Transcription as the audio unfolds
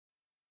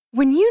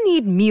When you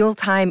need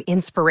mealtime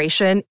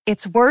inspiration,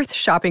 it's worth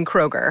shopping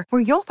Kroger,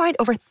 where you'll find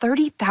over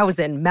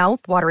 30,000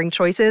 mouth-watering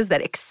choices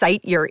that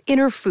excite your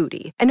inner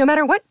foodie. And no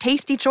matter what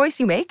tasty choice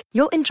you make,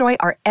 you'll enjoy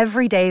our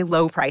everyday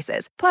low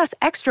prices, plus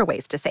extra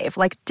ways to save,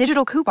 like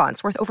digital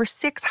coupons worth over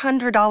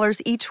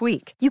 $600 each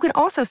week. You can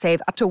also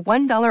save up to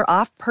 $1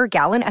 off per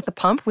gallon at the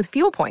pump with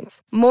fuel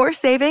points. More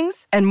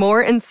savings and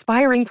more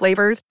inspiring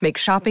flavors make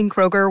shopping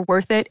Kroger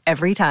worth it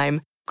every time.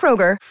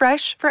 Kroger,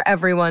 fresh for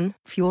everyone.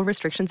 Fuel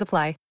restrictions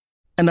apply.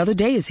 Another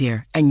day is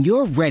here, and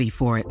you're ready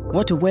for it.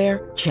 What to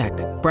wear? Check.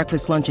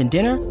 Breakfast, lunch, and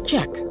dinner?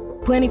 Check.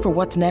 Planning for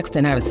what's next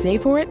and how to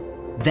save for it?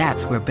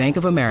 That's where Bank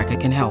of America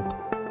can help.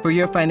 For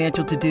your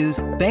financial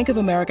to-dos, Bank of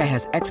America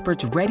has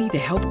experts ready to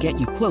help get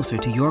you closer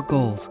to your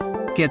goals.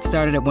 Get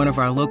started at one of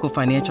our local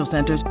financial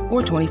centers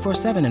or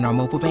 24/7 in our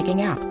mobile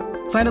banking app.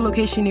 Find a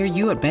location near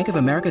you at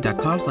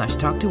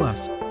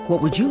bankofamerica.com/talktous.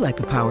 What would you like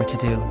the power to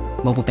do?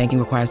 Mobile banking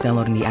requires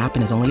downloading the app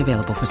and is only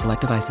available for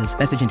select devices.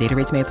 Message and data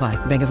rates may apply.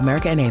 Bank of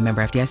America N.A.,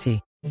 member FDIC.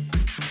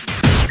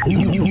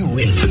 New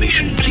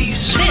information,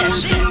 please.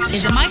 This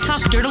is a My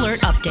Talk Dirt Alert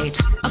update.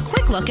 A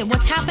quick look at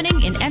what's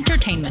happening in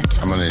entertainment.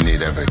 I'm going to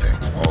need everything,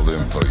 all the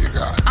info you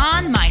got.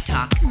 On My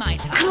Talk. Come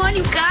on,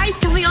 you guys,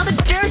 tell me all the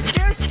dirt.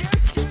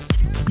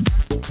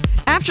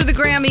 After the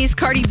Grammys,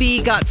 Cardi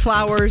B got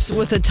flowers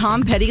with a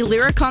Tom Petty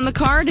lyric on the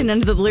card, and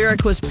under the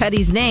lyric was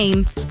Petty's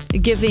name,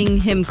 giving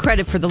him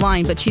credit for the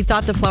line, but she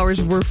thought the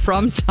flowers were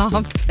from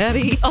Tom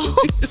Petty.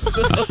 So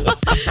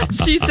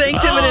she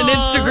thanked him in an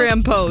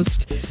Instagram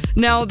post.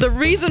 Now, the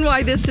reason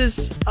why this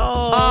is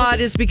odd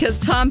is because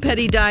Tom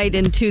Petty died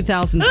in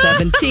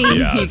 2017,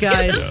 you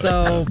guys.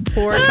 So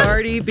poor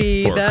Cardi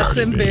B. That's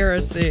Cardi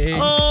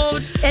embarrassing.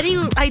 Any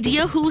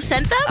idea who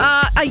sent them?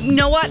 You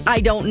know what?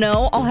 I don't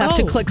know. I'll have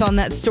to click on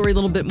that story a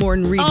little bit more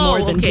and read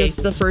more than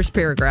just the first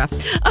paragraph.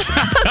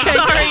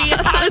 Sorry.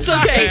 It's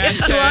okay.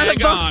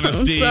 Hashtag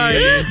honesty.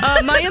 Sorry.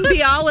 Mayim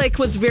Bialik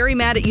was very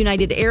mad at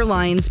United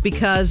Airlines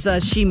because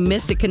she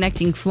missed a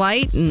connecting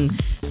flight, and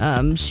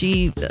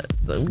she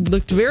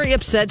looked very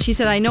upset. She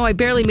said, "I know I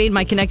barely made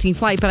my connecting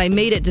flight, but I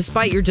made it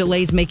despite your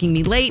delays making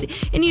me late,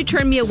 and you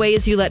turned me away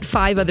as you let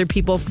 5 other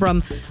people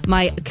from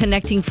my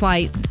connecting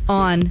flight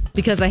on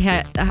because I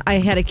had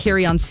a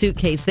carry-on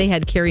suitcase. They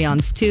had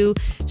carry-ons too."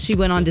 She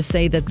went on to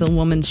say that the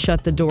woman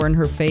shut the door in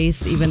her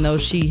face, even though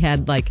she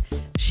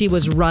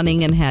was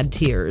running and had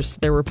tears.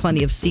 There were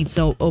plenty of seats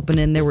open,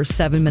 and there were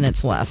 7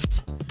 minutes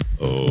left.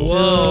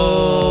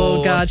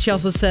 Whoa. God. She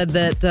also said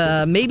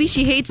that maybe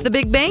she hates the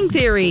Big Bang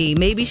Theory.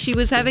 Maybe she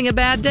was having a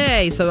bad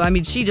day. So, I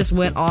mean, she just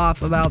went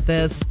off about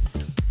this.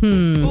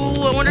 Ooh,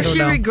 I wonder if she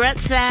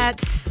regrets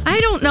that. I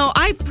don't know.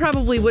 I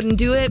probably wouldn't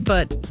do it,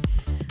 but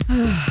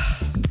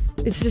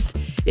it's just,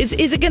 is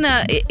it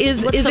gonna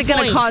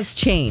cause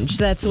change?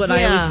 That's what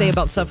I always say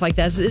about stuff like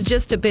that. Is it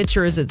just a bitch,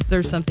 or is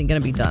there something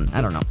gonna be done?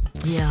 I don't know.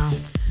 Yeah.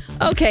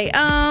 Okay,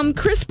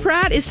 Chris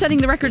Pratt is setting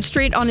the record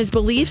straight on his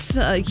beliefs.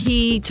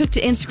 He took to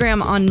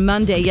Instagram on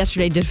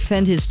Yesterday, to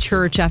defend his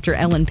church after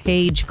Ellen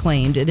Page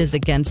claimed it is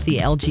against the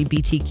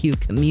LGBTQ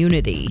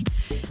community.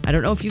 I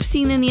don't know if you've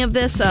seen any of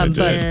this,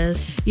 but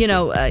you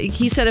know,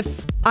 he said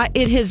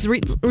it has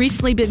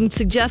recently been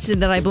suggested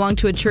that I belong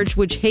to a church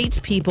which hates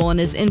people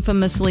and is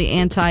infamously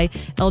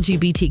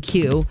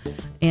anti-LGBTQ.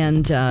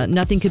 And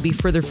nothing could be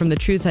further from the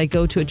truth. I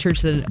go to a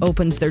church that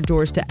opens their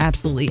doors to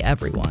absolutely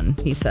everyone,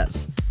 he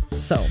says.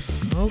 So.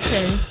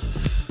 Okay.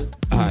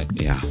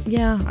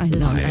 Yeah, I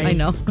know. I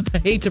know. I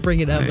hate to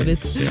bring it up, but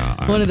it's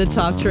one of the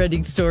top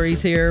trending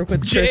stories here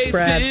with Chris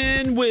Pratt.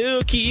 Jason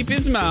will keep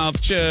his mouth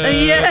shut.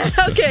 Yeah,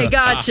 okay,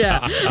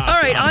 gotcha.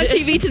 All right, on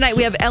TV tonight,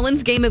 we have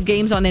Ellen's Game of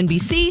Games on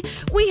NBC.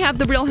 We have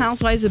The Real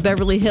Housewives of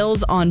Beverly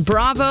Hills on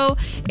Bravo.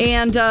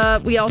 And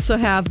we also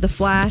have The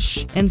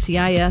Flash,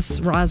 NCIS,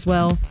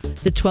 Roswell,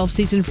 the 12th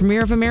season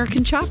premiere of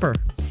American Chopper.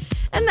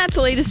 And that's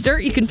the latest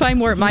dirt. You can find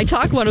more at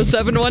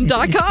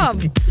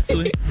mytalk1071.com.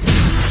 Sweet.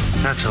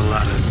 That's a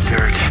lot of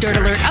dirt. Dirt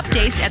Alert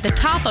updates at the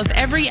top of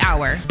every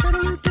hour.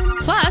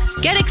 Plus,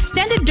 get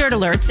extended Dirt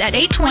Alerts at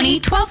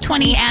 8:20,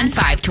 12:20, and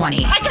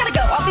 5:20. I gotta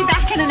go. I'll be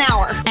back in an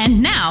hour. And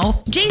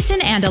now,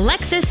 Jason and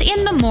Alexis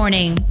in the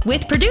morning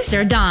with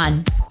producer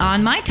Don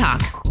on My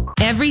Talk.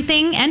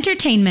 Everything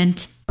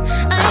entertainment.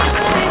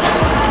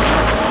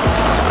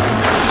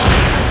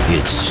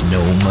 It's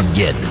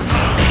Snowmageddon.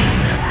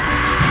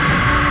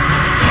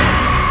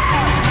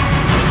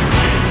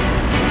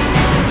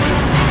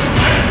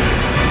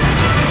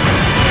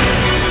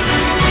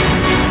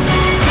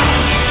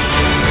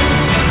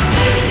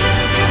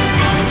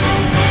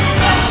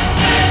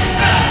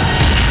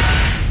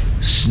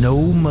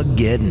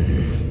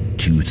 Snowmageddon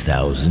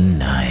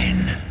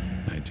 2009.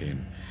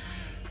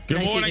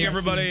 Good morning,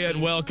 everybody,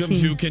 and welcome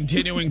to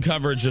continuing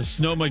coverage of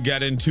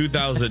Snowmageddon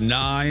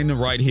 2009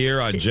 right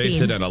here on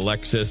Jason and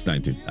Alexis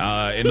 19.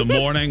 In the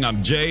morning,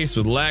 I'm Jace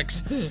with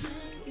Lex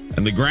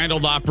and the Grand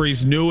Ole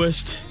Opry's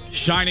newest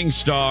shining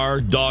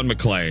star, Dawn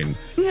McClain.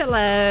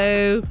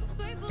 Hello.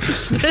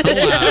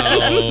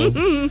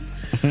 Hello.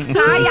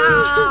 Hi,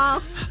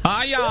 y'all.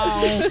 Hi,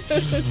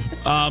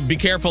 y'all. Be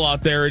careful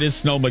out there. It is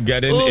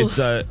Snowmageddon. It's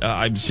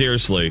I'm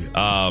seriously.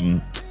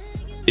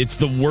 It's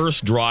the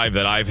worst drive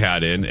that I've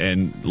had in,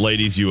 and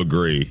ladies, you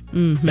agree.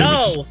 Mm-hmm. It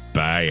was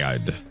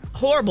bad.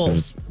 Horrible. It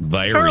was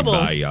very Terrible.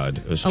 bad.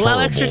 It was Allow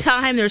terrible. extra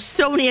time. There's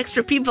so many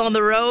extra people on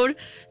the road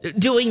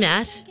doing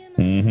that.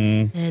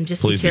 Mm-hmm. And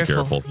just Please be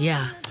careful.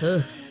 Yeah.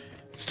 Ugh.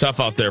 It's tough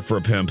out there for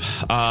a pimp.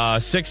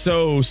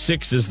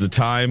 6:06 is the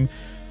time.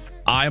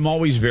 I'm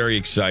always very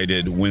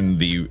excited when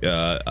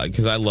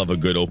because I love a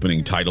good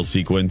opening title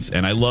sequence,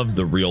 and I love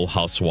the Real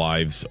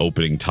Housewives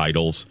opening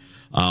titles.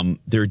 I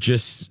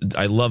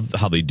love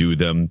how they do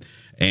them.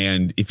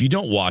 And if you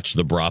don't watch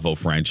the Bravo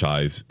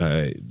franchise,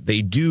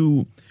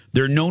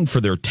 they're known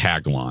for their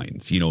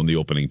taglines, in the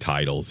opening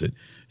titles. It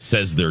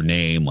says their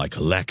name like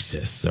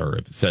Alexis, or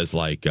it says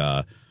like,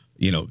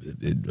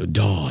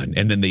 Dawn.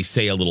 And then they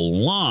say a little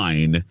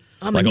line.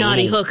 I'm like a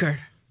naughty hooker.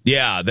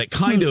 Yeah, that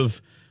kind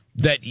of,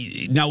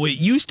 now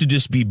it used to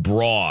just be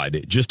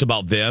broad, just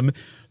about them.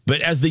 But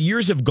as the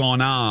years have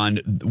gone on,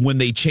 when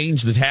they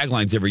change the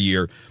taglines every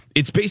year,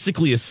 it's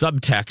basically a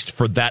subtext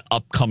for that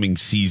upcoming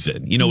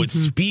season. It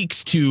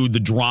speaks to the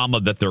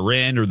drama that they're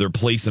in or their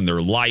place in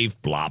their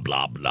life, blah,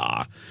 blah,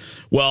 blah.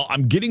 Well,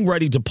 I'm getting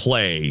ready to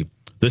play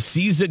the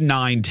season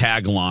 9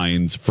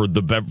 taglines for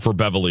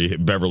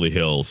Beverly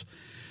Hills.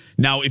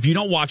 Now, if you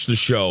don't watch the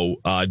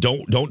show,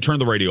 don't turn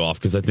the radio off,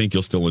 because I think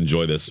you'll still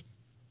enjoy this.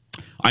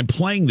 I'm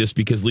playing this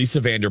because Lisa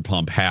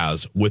Vanderpump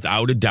has,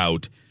 without a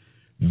doubt,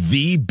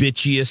 the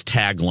bitchiest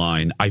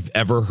tagline I've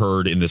ever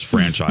heard in this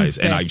franchise,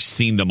 and I've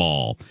seen them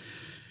all.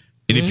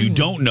 And if you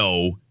don't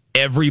know,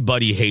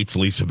 everybody hates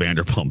Lisa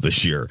Vanderpump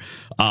this year.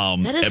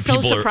 That is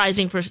so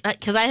surprising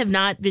because I have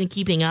not been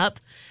keeping up.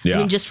 Yeah. I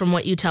mean, just from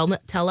what you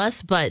tell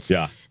us, but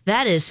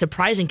that is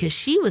surprising because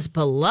she was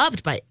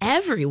beloved by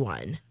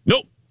everyone.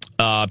 Nope.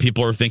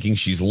 People are thinking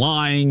she's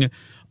lying,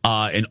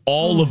 and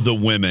all of the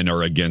women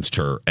are against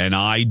her. And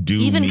I do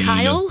even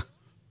Kyle.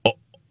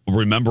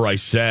 Remember, I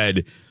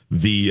said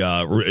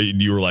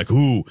you were like,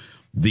 "Ooh,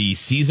 the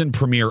season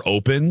premiere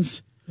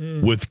opens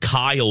with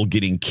Kyle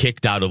getting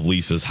kicked out of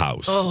Lisa's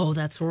house." Oh,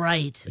 that's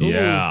right. Ooh.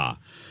 Yeah.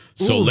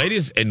 So,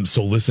 ladies, and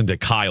so listen to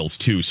Kyle's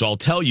too. So I'll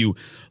tell you,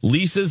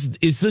 Lisa's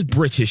is the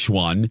British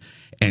one,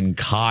 and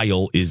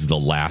Kyle is the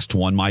last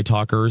one, my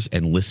talkers.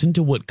 And listen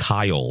to what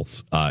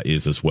Kyle's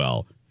is as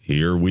well.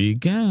 Here we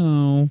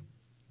go.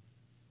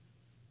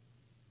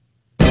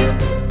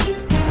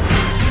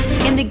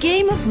 In the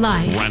game of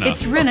life,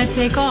 it's winner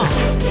take all.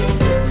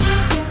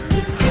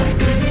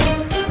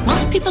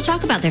 Most people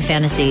talk about their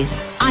fantasies.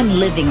 I'm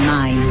living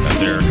mine.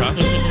 That's Erica.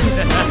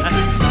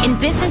 In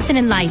business and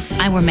in life,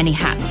 I wear many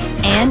hats.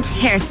 And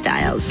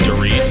hairstyles.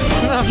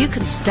 Dorit. You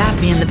can stab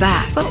me in the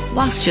back, but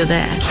whilst you're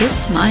there,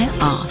 kiss my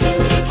ass.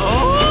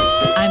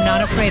 I'm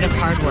not afraid of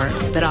hard work,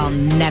 but I'll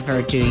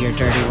never do your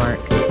dirty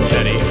work.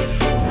 Teddy.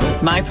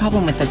 My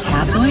problem with the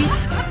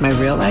tabloids, my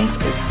real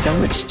life is so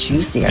much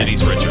juicier.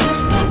 Denise Richards.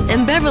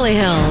 In Beverly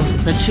Hills,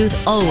 the truth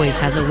always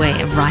has a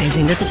way of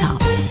rising to the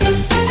top.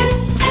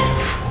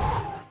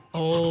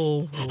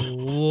 Oh,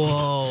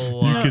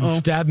 whoa. You can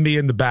stab me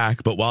in the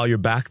back, but while you're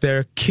back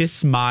there,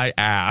 kiss my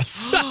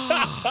ass.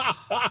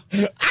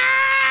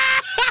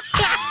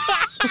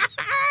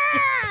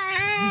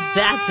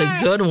 That's a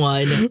good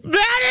one.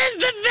 That is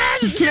the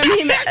best. I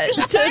mean,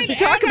 to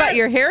talk about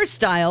your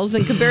hairstyles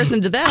in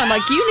comparison to them, I'm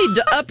like, you need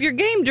to up your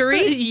game,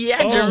 Dorit.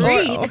 Yeah,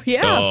 Dorit.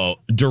 Yeah.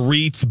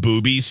 Dorit's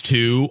boobies,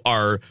 too,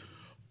 are...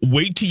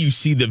 Wait till you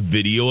see the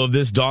video of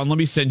this, Dawn. Let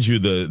me send you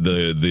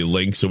the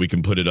link so we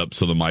can put it up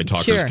so the My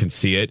Talkers can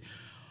see it.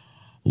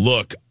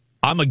 Look,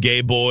 I'm a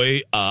gay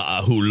boy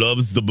who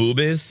loves the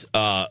boobies,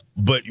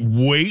 but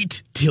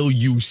wait till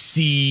you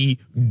see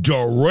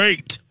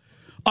Dorit.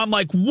 I'm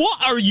like,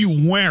 what are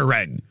you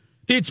wearing?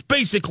 It's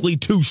basically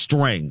 2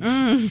 strings.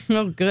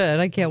 Oh, good.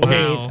 I can't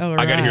wait. All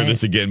I got to hear right.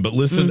 this again, but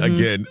listen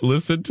again.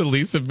 Listen to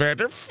Lisa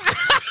Vanderpump.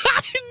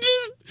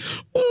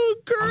 Oh,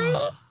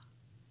 girl.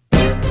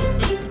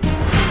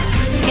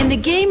 In the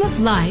game of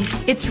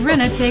life, it's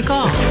winner take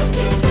all.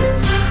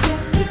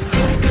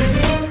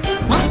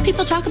 Most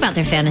people talk about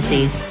their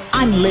fantasies.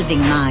 I'm living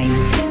mine.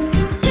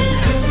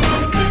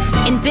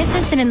 In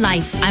business and in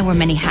life, I wear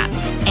many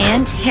hats.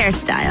 And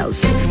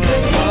hairstyles.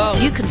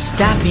 You can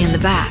stab me in the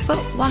back,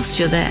 but whilst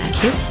you're there,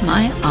 kiss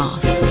my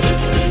ass.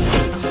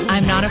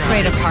 I'm not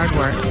afraid of hard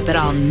work, but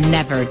I'll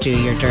never do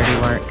your dirty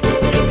work.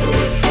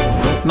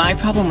 My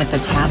problem with the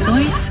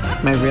tabloids,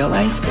 my real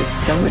life is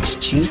so much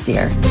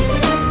juicier.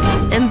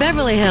 In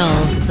Beverly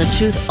Hills, the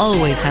truth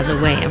always has a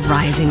way of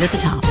rising to the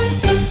top.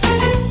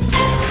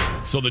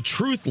 So the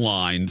truth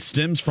line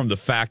stems from the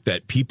fact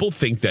that people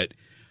think that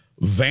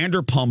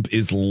Vanderpump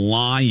is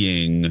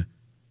lying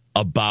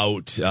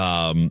about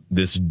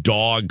this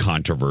dog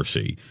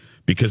controversy,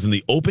 because in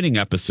the opening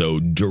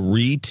episode,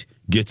 Dorit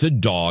gets a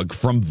dog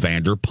from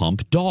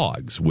Vanderpump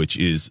Dogs, which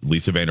is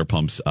Lisa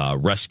Vanderpump's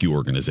rescue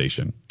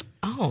organization.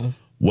 Oh.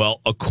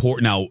 Well,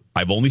 now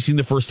I've only seen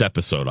the first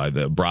episode.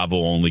 Bravo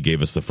only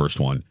gave us the first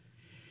one.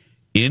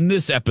 In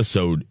this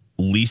episode,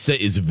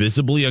 Lisa is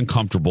visibly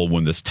uncomfortable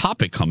when this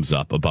topic comes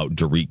up about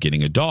Dorit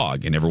getting a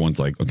dog. And everyone's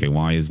like, okay,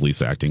 why is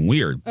Lisa acting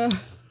weird?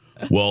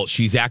 Well,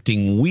 she's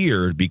acting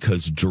weird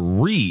because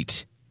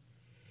Dorit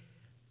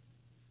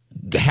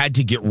had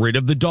to get rid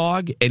of the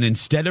dog, and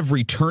instead of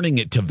returning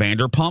it to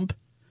Vanderpump,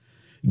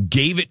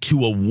 gave it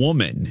to a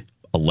woman,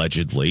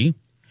 allegedly.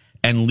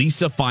 And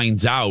Lisa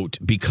finds out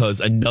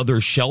because another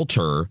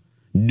shelter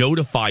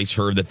notifies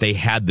her that they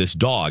had this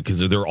dog because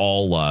they're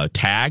all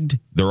tagged.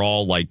 They're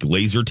all like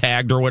laser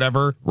tagged or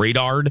whatever,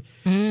 radared.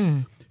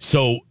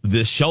 So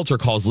this shelter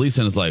calls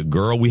Lisa and is like,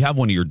 girl, we have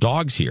one of your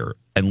dogs here.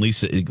 And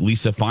Lisa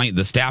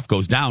the staff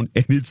goes down,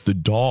 and it's the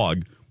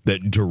dog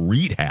that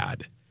Dorit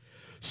had.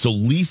 So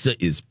Lisa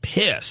is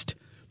pissed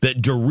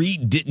that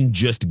Dorit didn't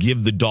just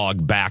give the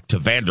dog back to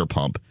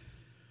Vanderpump.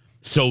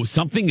 So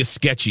something is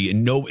sketchy,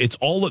 and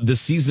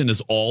this season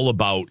is all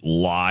about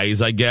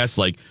lies, I guess.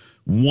 Like,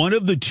 one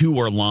of the two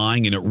are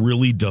lying, and it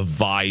really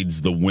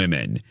divides the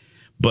women.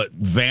 But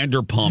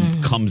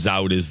Vanderpump comes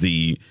out as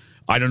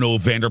I don't know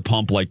if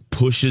Vanderpump like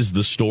pushes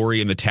the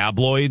story in the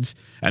tabloids,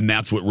 and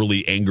that's what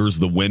really angers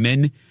the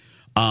women.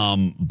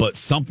 But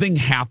something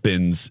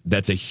happens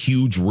that's a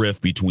huge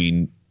rift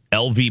between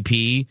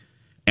LVP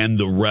and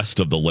the rest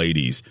of the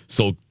ladies.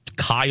 So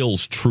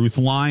Kyle's truth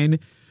line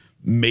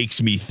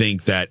makes me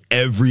think that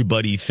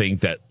everybody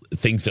thinks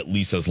that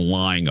Lisa's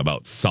lying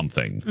about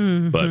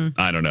something, but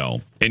I don't know.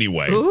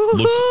 Anyway,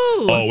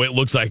 it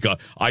looks like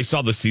I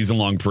saw the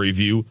season-long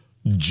preview.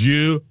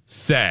 Je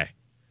sais.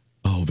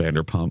 Oh,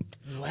 Vanderpump.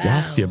 Wow.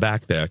 Whilst you're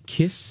back there,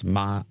 kiss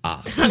my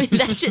ass. I mean,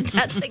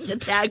 that's like the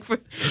tag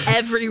for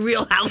every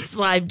Real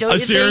Housewife, don't you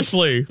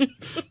seriously.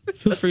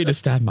 Feel free to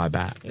stab my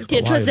back.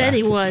 Can't trust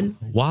anyone.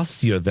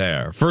 Whilst you're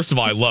there. First of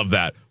all, I love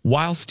that.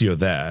 Whilst you're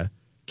there,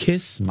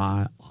 kiss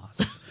my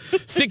ass.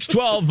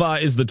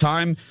 6:12 is the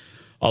time.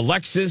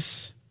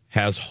 Alexis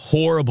has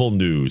horrible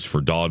news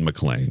for Dawn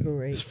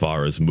McClain as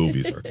far as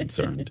movies are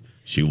concerned.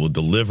 She will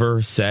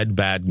deliver said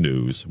bad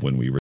news when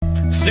we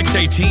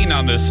 6:18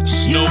 on this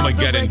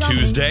Snowmageddon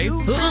Tuesday.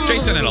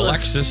 Jason and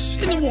Alexis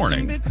in the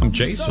morning. I'm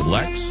Jace with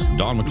Lex,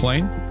 Dawn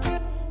McClain.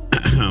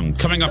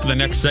 Coming up in the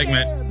next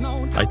segment,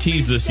 I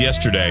teased this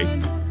yesterday.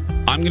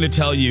 I'm going to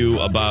tell you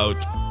about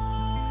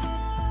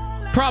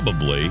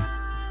probably,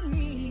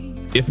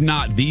 if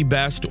not the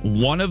best,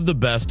 one of the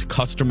best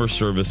customer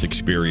service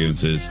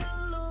experiences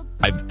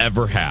I've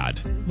ever had.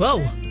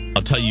 Whoa.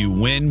 I'll tell you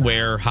when,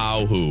 where,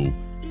 how, who.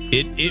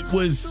 It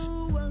was...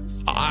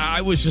 I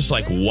was just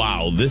like,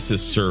 wow, this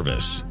is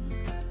service.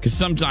 Because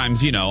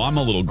sometimes, I'm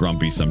a little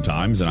grumpy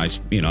sometimes,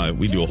 and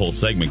we do a whole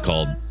segment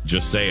called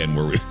Just Saying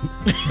where we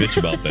bitch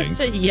about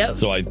things. Yep.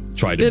 So I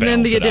try to balance it out. And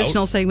then the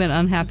additional segment,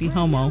 Unhappy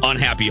Homo.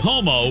 Unhappy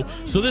Homo.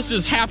 So this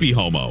is Happy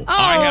Homo.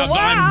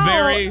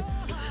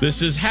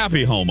 This is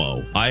Happy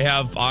Homo.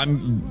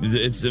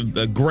 It's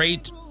a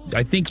great,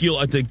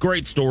 it's a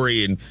great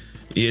story, and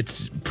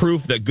it's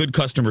proof that good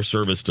customer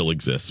service still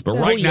exists. But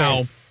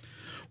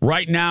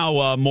Right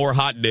now, more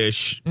hot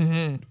dish.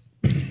 If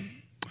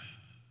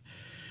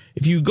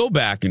you go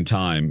back in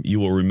time, you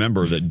will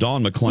remember that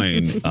Dawn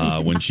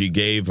McClain, when she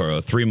gave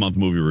a 3-month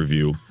movie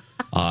review,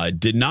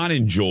 did not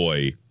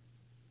enjoy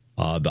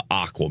the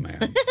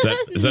Aquaman.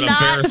 Is that a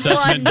fair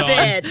assessment,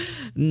 Dawn?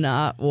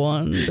 Not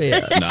one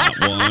bit. Not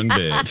one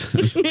bit.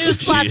 It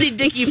was Flossie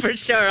Dicky for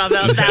sure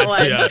about that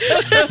one. Yeah.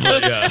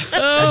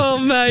 Oh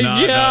my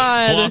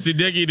God. Flossie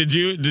Dicky, did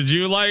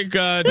you like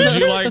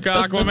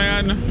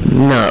Aquaman?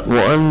 Not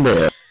one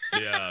bit.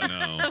 Yeah,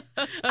 no.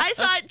 I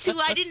saw it too.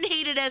 I didn't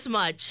hate it as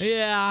much.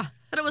 Yeah.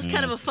 But it was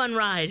kind of a fun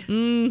ride.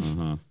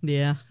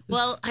 Yeah.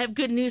 Well, I have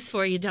good news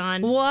for you,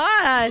 Dawn.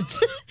 What?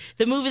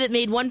 The movie that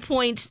made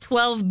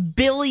 $1.12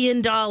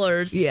 billion.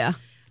 Yeah.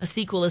 A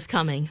sequel is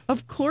coming.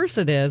 Of course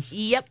it is.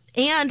 Yep.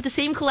 And the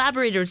same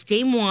collaborators,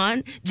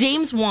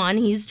 James Wan,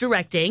 he's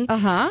directing.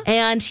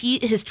 And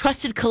his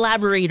trusted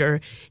collaborator,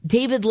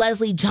 David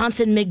Leslie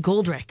Johnson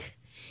McGoldrick.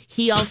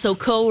 He also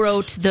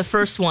co-wrote the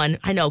first one.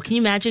 I know. Can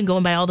you imagine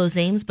going by all those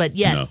names? But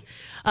yes,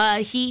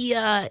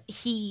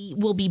 he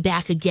will be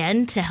back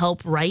again to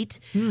help write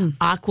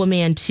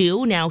Aquaman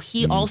 2. Now,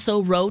 he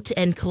also wrote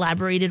and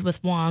collaborated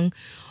with Wong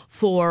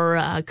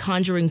for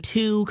Conjuring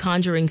 2,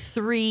 Conjuring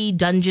 3,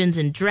 Dungeons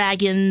and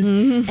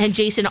Dragons, and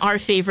Jason, our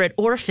favorite,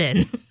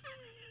 Orphan.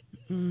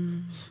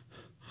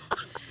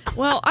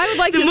 Well, I would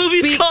like the to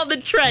movie's called The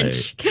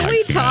Trench. Can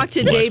we talk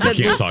to David?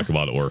 We can't talk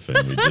about Orphan.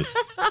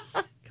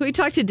 Can we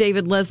talk to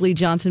David Leslie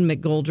Johnson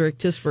McGoldrick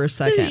just for a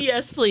second?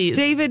 Yes, please.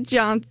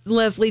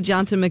 Leslie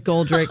Johnson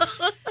McGoldrick,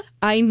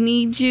 I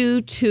need you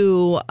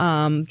to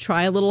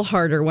try a little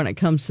harder when it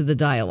comes to the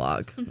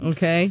dialogue,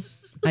 okay?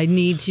 I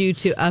need you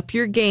to up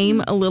your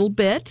game a little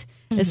bit,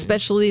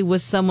 especially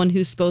with someone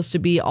who's supposed to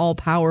be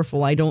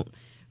all-powerful. I don't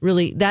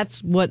really...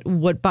 That's what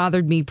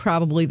bothered me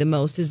probably the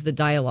most, is the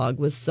dialogue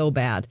was so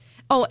bad.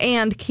 Oh,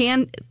 and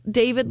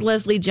David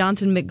Leslie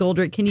Johnson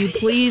McGoldrick, can you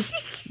please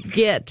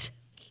get...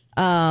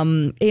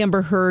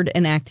 Amber Heard,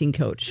 an acting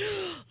coach.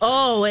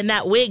 Oh, and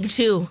that wig,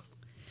 too.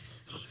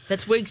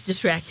 That's wig's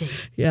distracting.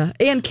 Yeah.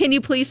 And can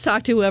you please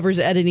talk to whoever's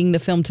editing the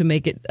film to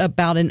make it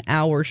about an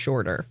hour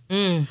shorter?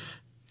 And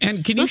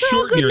can you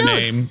shorten your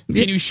name?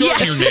 Can you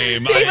shorten your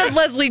name? David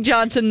Leslie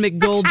Johnson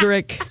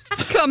McGoldrick.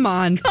 Come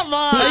on.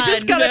 I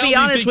just got to be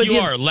honest with you. You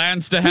are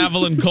Lance de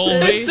Havilland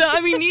Colby.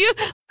 I mean, you...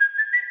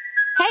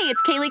 Hey,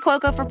 it's Kaylee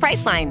Cuoco for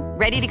Priceline.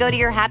 Ready to go to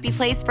your happy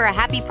place for a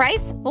happy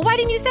price? Well, why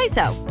didn't you say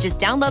so? Just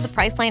download the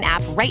Priceline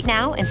app right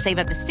now and save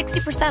up to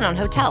 60% on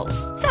hotels.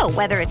 So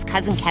whether it's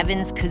Cousin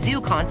Kevin's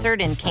Kazoo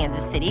Concert in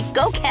Kansas City,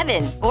 go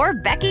Kevin, or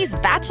Becky's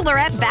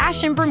Bachelorette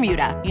Bash in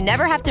Bermuda, you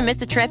never have to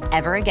miss a trip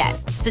ever again.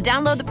 So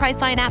download the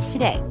Priceline app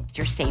today.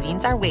 Your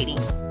savings are waiting.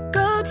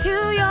 Go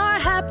to your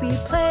happy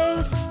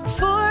place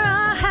for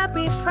a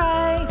happy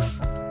price.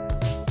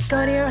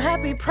 Go to your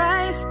happy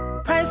price,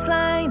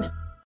 Priceline.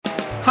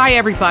 Hi,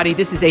 everybody.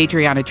 This is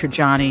Adriana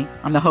Trajani.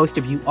 I'm the host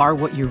of You Are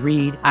What You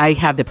Read. I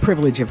have the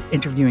privilege of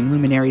interviewing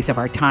luminaries of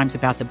our times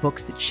about the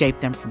books that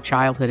shaped them from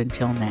childhood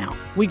until now.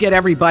 We get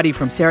everybody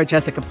from Sarah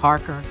Jessica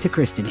Parker to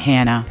Kristen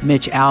Hanna,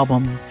 Mitch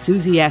Albom,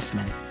 Susie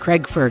Essman,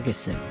 Craig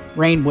Ferguson,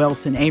 Rainn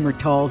Wilson, Amor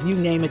Tolls, you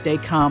name it, they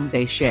come,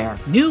 they share.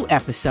 New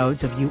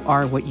episodes of You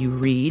Are What You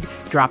Read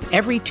drop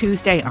every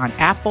Tuesday on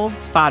Apple,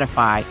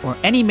 Spotify, or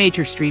any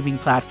major streaming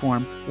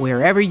platform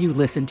wherever you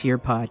listen to your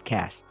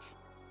podcasts.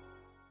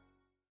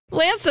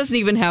 Lance doesn't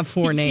even have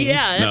 4 names.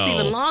 Yeah, that's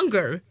even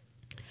longer.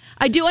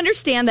 I do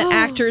understand that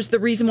actors, the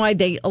reason why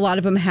a lot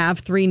of them have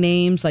 3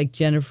 names, like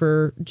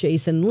Jennifer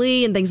Jason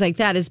Leigh and things like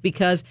that, is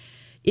because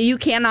you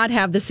cannot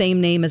have the same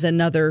name as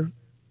another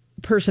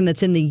person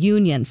that's in the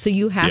union. So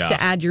you have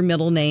to add your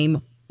middle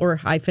name or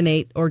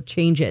hyphenate or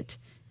change it.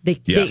 They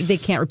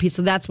can't repeat.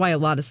 So that's why a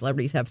lot of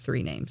celebrities have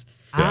 3 names.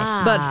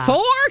 Yeah. But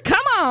 4?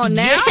 Come on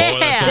now.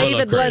 Yeah.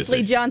 David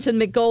Leslie Johnson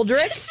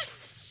McGoldrick.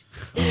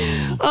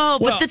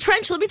 But The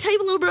Trench, let me tell you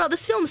a little bit about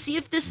this film. See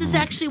if this is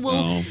actually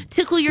will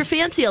tickle your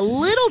fancy a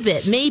little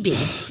bit, maybe.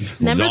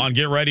 Remember? Dawn,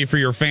 get ready for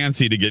your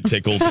fancy to get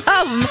tickled.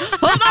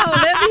 Hold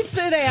on, let me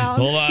sit down.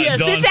 Hold on, Yeah,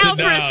 Dawn, sit down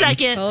for a down.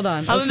 second. Hold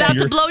on. I'm about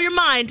to blow your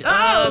mind.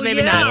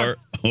 Maybe not.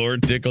 Or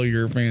tickle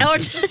your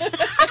fancy.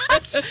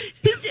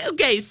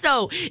 Okay,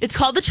 so it's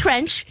called The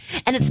Trench,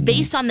 and it's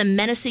based on the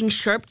menacing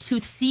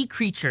sharp-toothed sea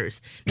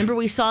creatures. Remember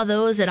we saw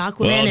those at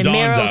Aquaman and Dawn's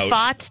Mero out.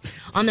 fought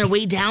on their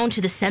way down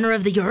to the center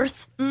of the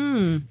earth?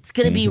 It's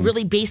going to be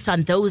really based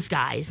on those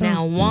guys.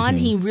 Now, Juan,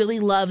 he really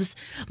loves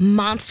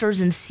monsters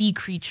and sea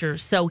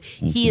creatures, so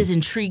he is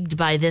intrigued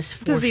by this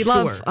for Does he sure.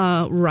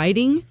 love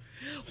writing?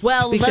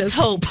 Well, let's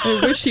hope.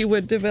 I wish he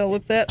would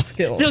develop that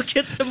skill. He'll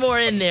get some more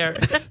in there.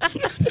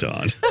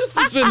 Dawn. This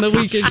has been the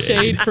weekend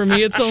shade for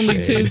me. It's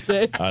only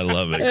Tuesday. I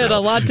love it. I had a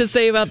girl. lot to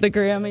say about the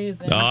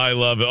Grammys. I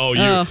love it. Oh,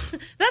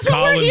 That's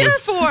what we're here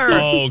for.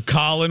 Oh,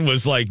 Colin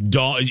was like,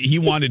 Dawn. He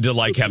wanted to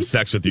have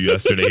sex with you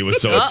yesterday. He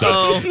was so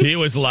excited. He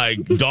was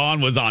like,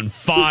 Dawn was on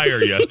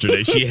fire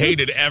yesterday. She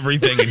hated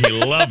everything and he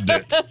loved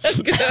it.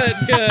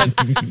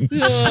 Good.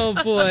 Oh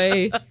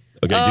boy.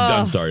 Okay,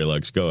 I'm sorry,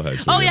 Lex. Go ahead.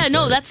 Oh yeah,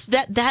 no, that's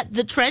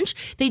The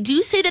Trench. They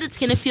do say that it's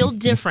going to feel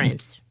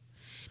different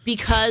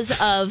because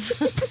of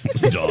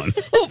Dawn.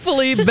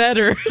 Hopefully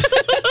better.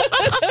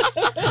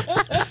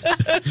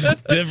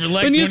 Different.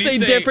 Lex, When you say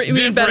different, you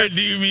mean better.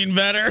 Do you mean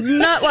better?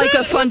 Not like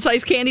a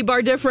fun-sized candy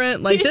bar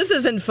different. Like, this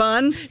isn't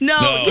fun. No,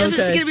 because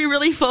it's Okay. going to be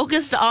really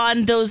focused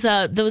on those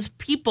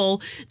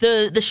people,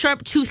 the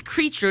sharp-toothed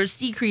creatures,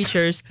 sea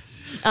creatures,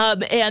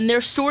 and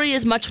their story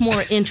is much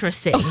more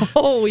interesting.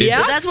 Oh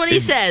yeah, That's what he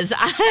says.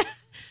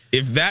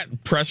 If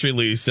that press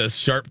release says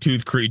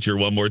sharp-toothed creature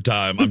one more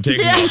time, I'm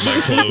taking off my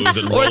clothes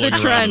and Or rolling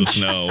the around in the trench.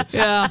 snow.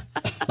 Yeah.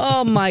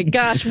 Oh my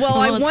gosh. Well,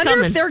 I it's wonder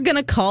coming. if they're going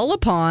to call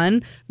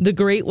upon the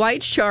great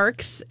white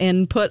sharks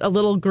and put a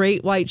little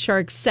great white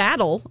shark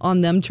saddle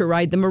on them to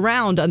ride them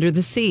around under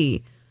the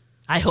sea.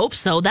 I hope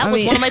so. That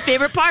was one of my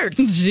favorite parts.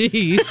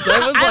 Jeez.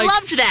 I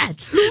loved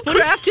that. Who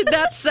crafted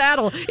that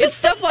saddle? It's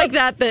stuff like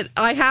that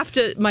I have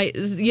to,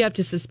 you have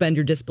to suspend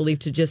your disbelief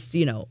to just,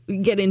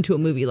 get into a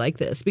movie like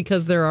this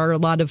because there are a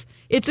lot of,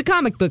 it's a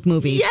comic book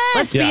movie. Yes.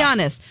 Let's be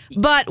honest.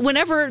 But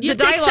whenever the have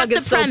to accept dialogue the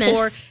is so premise.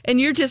 poor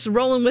and you're just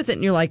rolling with it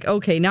and you're like,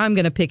 okay, now I'm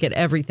going to pick at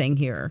everything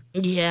here.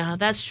 Yeah,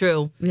 that's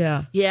true.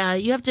 Yeah. Yeah,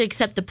 you have to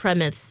accept the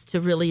premise to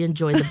really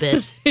enjoy the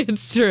bit.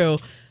 It's true.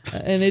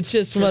 And it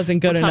just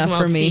wasn't good We're talking enough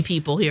for about me. sea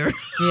people here.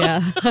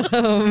 Yeah.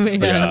 Oh, man.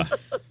 Yeah.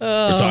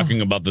 We're talking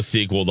about the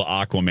sequel to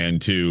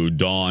Aquaman 2.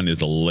 Dawn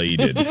is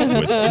elated with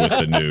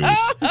the news.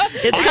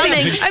 It's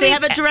coming. They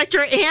have a director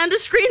and a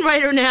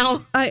screenwriter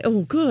now.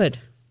 Oh, good.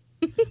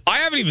 I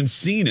haven't even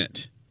seen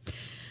it.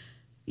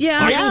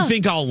 Yeah. I don't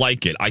think I'll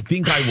like it. I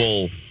think I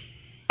will.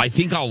 I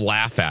think I'll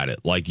laugh at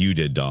it like you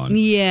did, Dawn.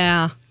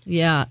 Yeah.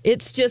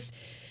 It's just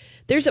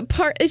there's a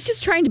part. It's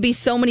just trying to be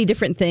so many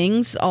different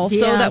things. Also,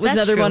 Yeah, that was that's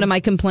another true. one of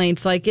my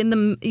complaints. Like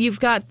you've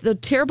got the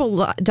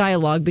terrible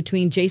dialogue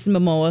between Jason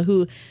Momoa,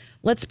 who,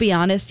 let's be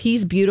honest,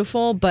 he's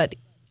beautiful, but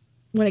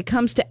when it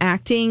comes to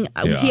acting,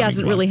 he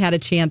hasn't really had a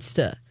chance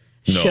to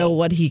show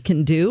what he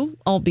can do.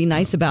 I'll be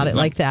nice about it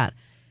like that.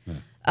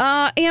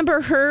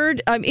 Amber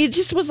Heard, it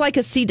just was like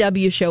a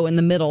CW show in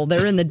the middle.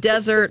 They're in the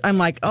desert. I'm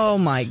like, oh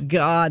my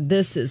God,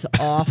 this is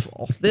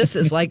awful. This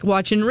is like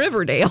watching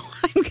Riverdale.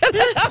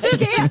 I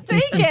can't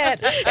take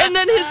it. And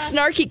then his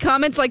snarky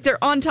comments, like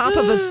they're on top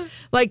of us.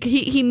 Like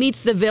he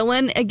meets the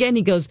villain again.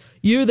 He goes,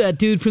 "You're that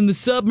dude from the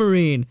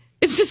submarine."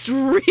 It's just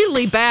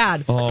really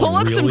bad. Oh, Pull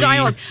up some really?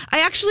 dialogue.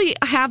 I actually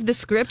have the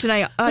script, and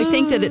I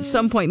think that at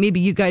some point maybe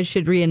you guys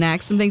should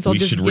reenact some things. I'll We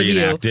just should give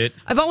reenact you. it.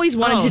 I've always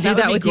wanted to do that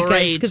that would with be you guys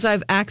great. because I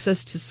have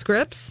access to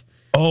scripts.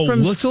 Oh,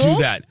 from let's school.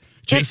 do that.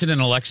 Jason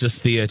and Alexis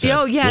Theater.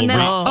 Oh, yeah, and We'll then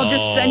read- I'll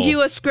just send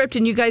you a script,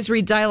 and you guys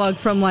read dialogue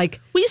from like.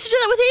 We used to do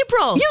that with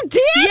April. You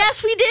did?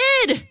 Yes, we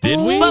did. Did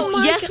we?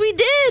 But yes, we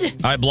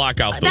did. I block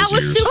out those That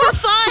was years. super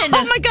fun.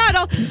 Oh my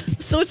god!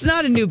 So it's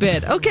not a new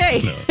bid.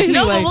 Okay. No, but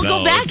Anyway. we'll go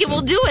No, back it's- and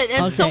we'll do it.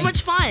 It's so Okay.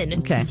 much fun.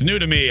 Okay. It's new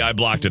to me. I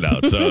blocked it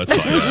out, so it's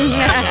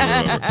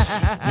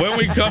fine. When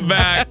we come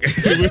back,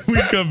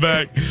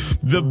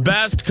 the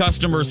best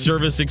customer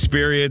service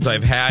experience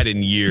I've had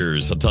in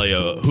years. I'll tell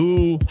you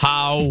who,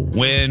 how,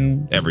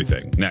 when,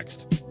 everything.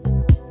 Next.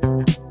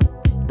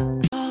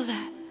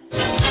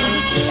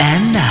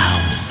 And now,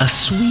 a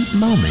sweet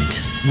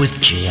moment with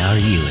J.R.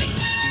 Ewing.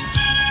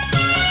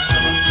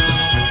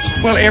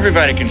 Well,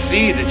 everybody can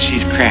see that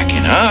she's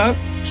cracking up,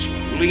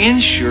 slowly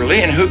and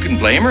surely, and who can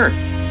blame her?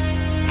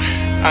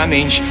 I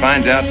mean, she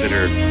finds out that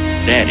her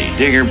daddy,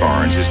 Digger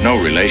Barnes, is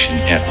no relation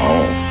at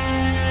all.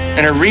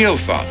 And her real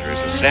father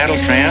is a saddle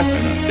tramp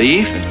and a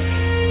thief,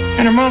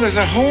 and her mother's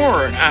a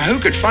whore. Now, who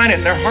could find it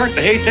in their heart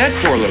to hate that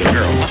poor little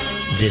girl?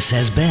 This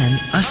has been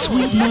a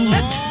sweet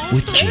moment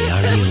with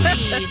J.R.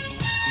 Ewing.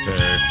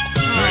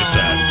 Very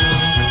sad.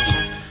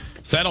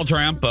 Saddle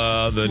Tramp,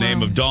 the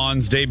name of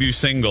Dawn's debut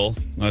single.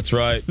 That's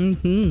right.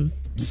 Mm-hmm.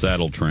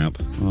 Saddle Tramp.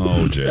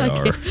 Oh,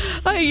 JR.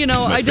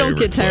 I don't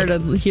get tired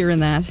of hearing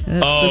that.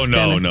 That's Oh, just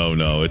no, kinda-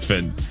 no. It's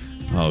been.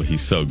 Oh,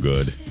 he's so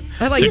good.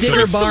 I like Six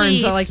Digger six-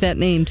 Barnes. I like that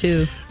name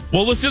too.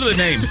 Well, listen to the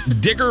names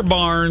Digger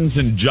Barnes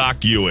and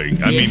Jock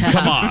Ewing. I mean, Yeah.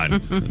 come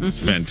on. It's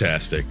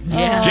fantastic.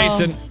 Yeah.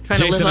 Jason. Trying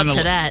to live up and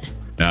to that.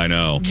 I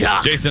know.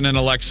 Jock. Jason and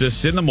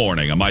Alexis in the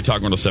morning on My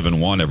Talk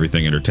 107.1,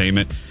 Everything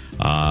Entertainment,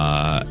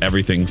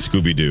 Everything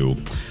Scooby-Doo.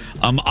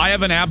 I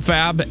have an ab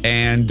fab,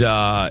 and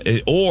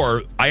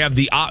or I have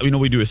the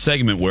we do a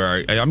segment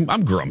where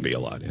I'm grumpy a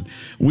lot.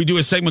 We do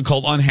a segment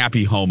called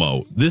Unhappy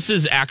Homo. This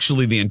is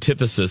actually the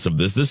antithesis of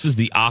this. This is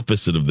the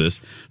opposite of this.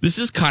 This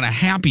is kind of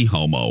happy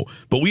homo,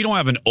 but we don't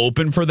have an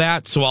open for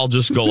that, so I'll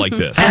just go like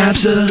this.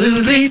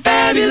 Absolutely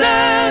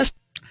fabulous.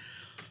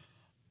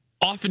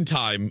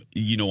 Oftentimes,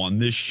 on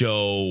this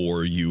show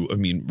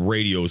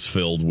radio's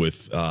filled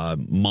with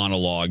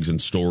monologues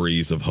and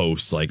stories of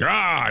hosts like,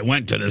 I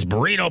went to this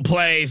burrito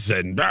place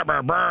and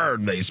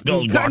they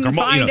spilled guacamole. Couldn't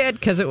find it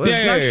because it was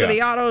next to the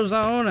yeah.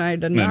 AutoZone. I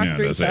did not And,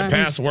 there's a return.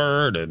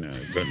 password and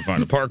couldn't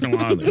find the parking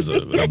lot. There's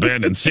an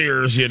abandoned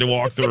Sears you had to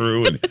walk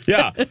through. And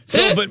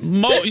so, but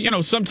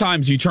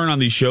sometimes you turn on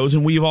these shows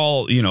and we've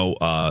all,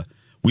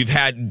 we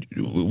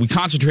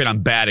concentrate on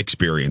bad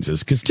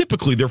experiences because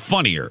typically they're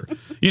funnier.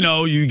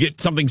 You get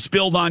something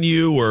spilled on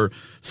you or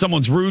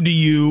someone's rude to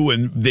you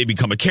and they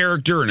become a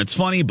character and it's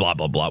funny, blah,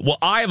 blah, blah. Well,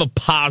 I have a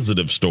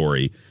positive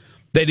story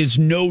that is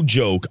no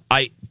joke.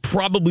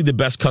 Probably the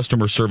best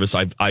customer service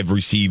I've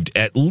received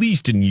at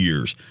least in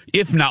years,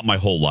 if not my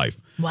whole life.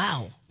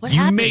 Wow. What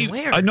happened?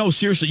 Where? No,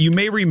 seriously, you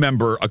may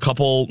remember a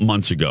couple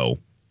months ago,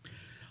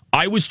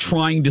 I was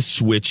trying to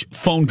switch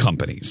phone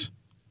companies.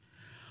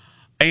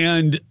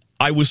 And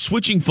I was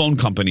switching phone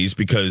companies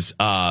because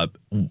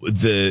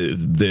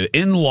the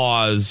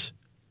in-laws'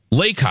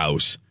 lake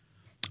house,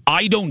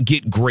 I don't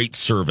get great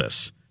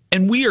service.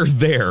 And we are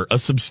there a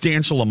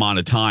substantial amount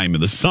of time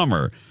in the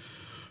summer.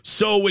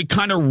 So it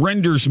kind of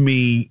renders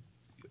me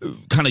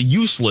kind of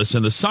useless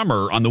in the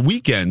summer on the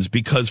weekends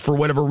because for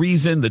whatever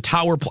reason, the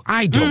tower,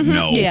 I don't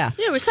know. Yeah,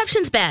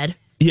 reception's bad.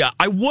 Yeah,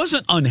 I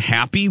wasn't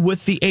unhappy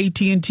with the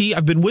AT&T.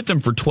 I've been with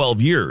them for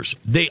 12 years.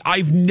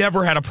 I've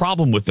never had a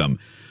problem with them.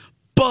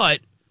 But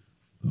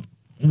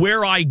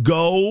where I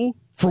go,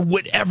 for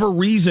whatever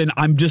reason,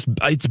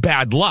 it's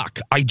bad luck.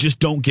 I just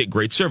don't get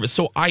great service.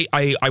 So I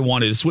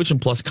wanted to switch,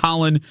 and plus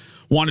Colin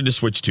wanted to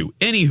switch too.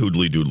 Any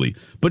hoodly doodly.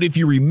 But if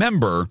you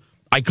remember,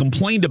 I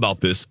complained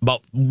about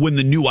when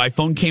the new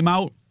iPhone came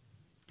out.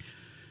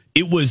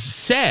 It was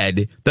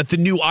said that the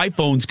new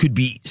iPhones could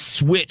be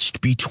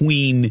switched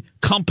between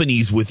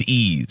companies with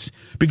ease.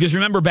 Because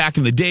remember back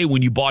in the day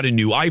when you bought a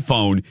new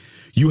iPhone,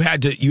 you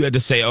had to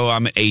say, "Oh,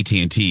 I'm at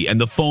AT&T,"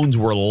 and the phones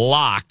were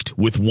locked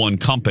with one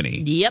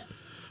company. Yep.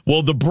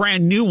 Well, the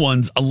brand new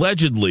ones,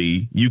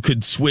 allegedly, you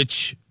could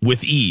switch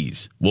with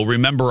ease. Well,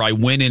 remember, I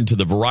went into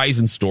the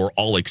Verizon store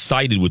all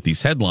excited with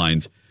these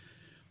headlines,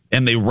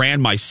 and they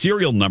ran my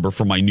serial number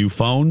for my new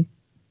phone.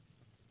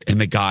 And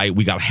we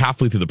got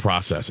halfway through the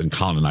process, and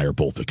Colin and I are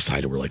both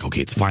excited. We're like, okay,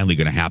 it's finally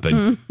going to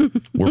happen.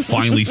 We're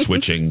finally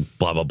switching,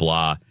 blah, blah,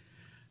 blah.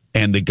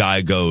 And the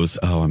guy goes,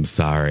 "Oh, I'm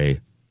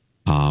sorry.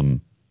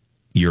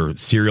 Your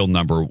serial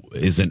number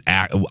isn't,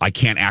 I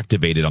can't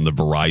activate it on the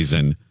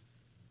Verizon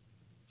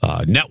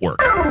network."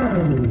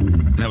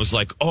 And I was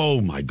like, oh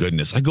my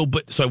goodness.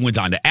 So I went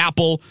on to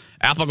Apple.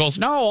 Apple goes,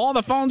 "No, all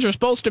the phones are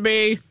supposed to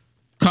be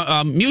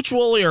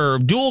mutually or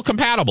dual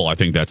compatible." I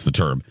think that's the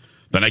term.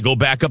 Then I go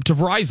back up to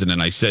Verizon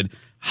and I said,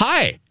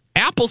 "Hi,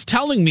 Apple's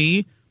telling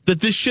me that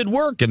this should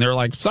work. And they're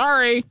like,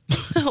 sorry.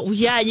 Oh,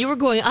 yeah, you were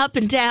going up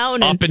and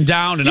down. Up and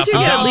down and you up and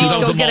should down. at least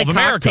go get a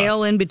America.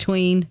 cocktail in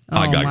between.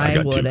 I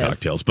got 2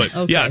 cocktails.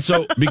 But yeah,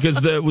 so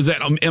because it was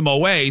at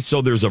MOA,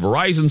 so there's a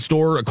Verizon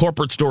store, a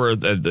corporate store at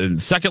the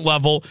second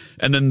level,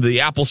 and then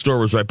the Apple store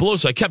was right below.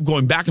 So I kept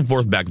going back and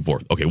forth.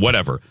 Okay,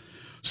 whatever.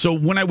 So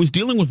when I was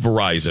dealing with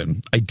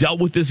Verizon, I dealt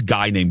with this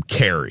guy named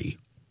Carrie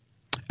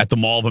at the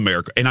Mall of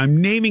America. And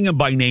I'm naming him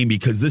by name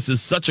because this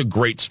is such a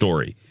great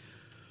story.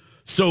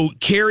 So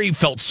Carrie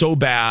felt so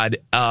bad.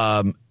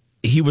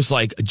 He was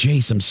like,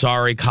 Jace, I'm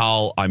sorry,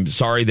 Kyle. I'm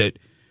sorry that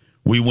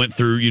we went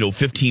through,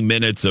 15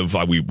 minutes of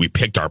we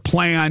picked our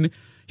plan.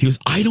 He goes,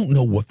 I don't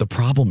know what the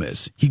problem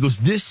is. He goes,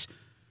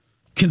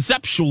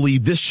 conceptually,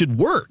 this should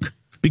work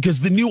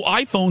because the new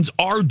iPhones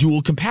are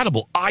dual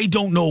compatible. I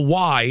don't know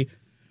why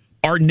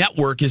our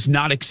network is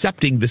not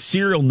accepting the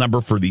serial number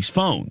for these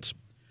phones.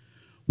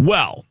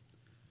 Well,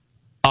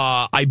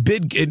 I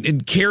bid,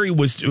 and Carrie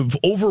was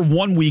over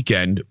one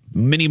weekend,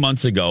 many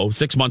months ago,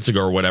 6 months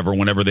ago or whatever,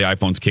 whenever the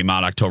iPhones came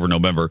out, October,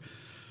 November.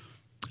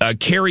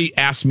 Carrie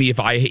asked me if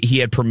he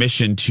had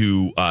permission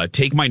to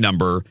take my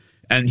number,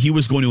 and he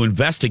was going to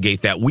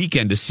investigate that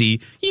weekend to see,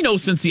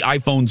 since the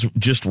iPhones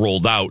just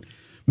rolled out,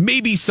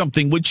 maybe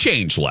something would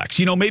change, Lex.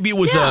 Maybe it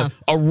was a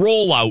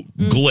rollout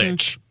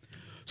glitch.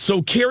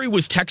 So Carrie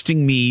was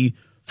texting me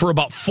for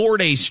about 4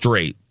 days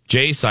straight.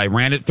 Jace, I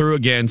ran it through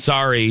again.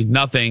 Sorry,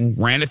 nothing.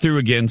 Ran it through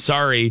again.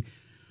 Sorry.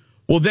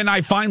 Well, then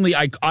I finally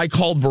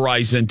called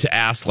Verizon to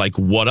ask, like,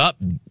 what up,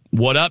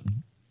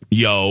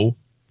 yo?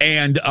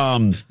 And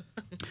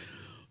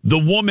the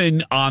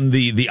woman on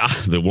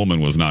the woman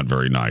was not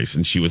very nice,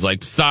 and she was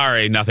like,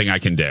 sorry, nothing I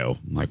can do.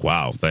 I'm like,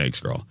 wow, thanks,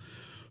 girl.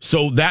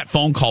 So that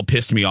phone call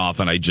pissed me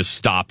off, and I just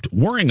stopped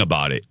worrying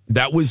about it.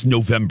 That was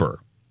November.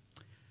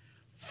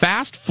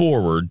 Fast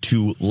forward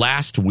to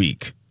last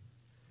week.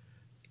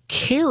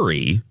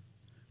 Carrie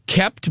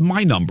kept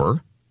my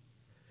number,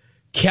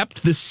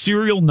 kept the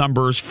serial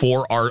numbers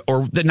for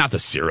not the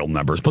serial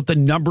numbers, but the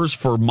numbers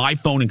for my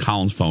phone and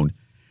Colin's phone.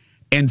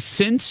 And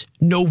since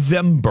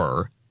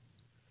November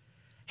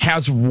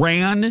has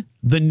ran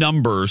the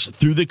numbers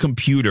through the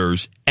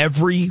computers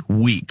every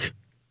week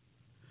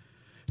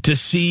to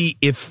see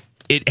if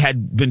it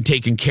had been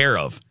taken care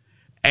of.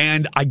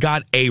 And I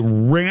got a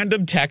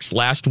random text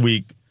last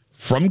week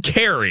from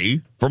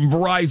Carrie from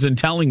Verizon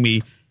telling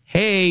me,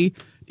 hey,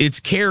 it's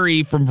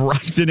Carrie from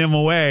Verizon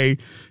MOA.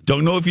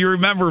 Don't know if you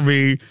remember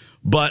me,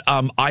 but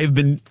I've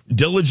been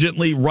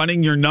diligently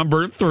running your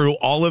number through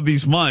all of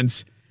these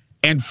months.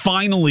 And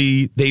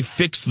finally, they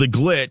fixed the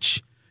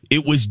glitch.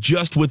 It was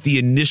just with the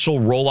initial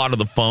rollout of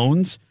the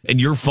phones,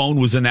 and your phone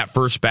was in that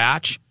first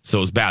batch, so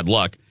it was bad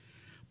luck.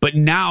 But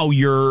now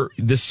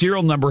the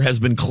serial number has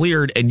been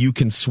cleared, and you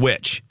can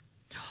switch.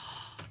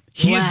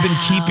 He has been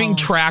keeping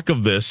track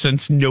of this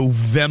since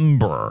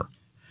November.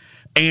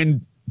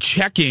 And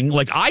checking,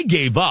 like I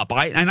gave up.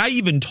 I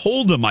even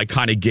told him I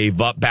kind of gave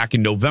up back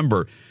in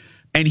November,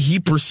 and he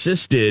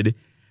persisted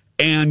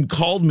and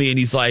called me, and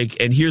he's like,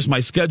 and here's my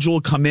schedule,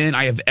 come in,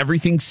 I have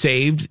everything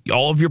saved,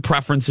 all of your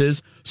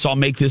preferences, so I'll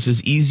make this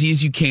as easy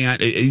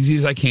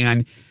as I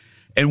can.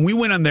 And we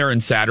went on there on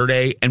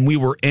Saturday, and we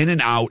were in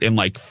and out in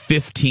like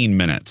 15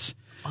 minutes.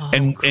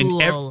 And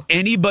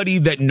anybody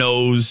that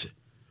knows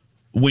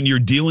when you're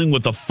dealing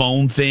with a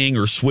phone thing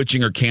or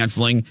switching or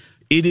canceling,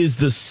 it is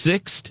the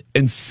 6th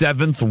and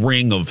 7th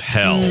ring of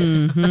hell.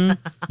 Mm-hmm.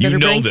 You better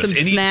know bring this.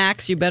 some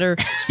snacks. You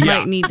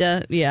might need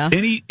to,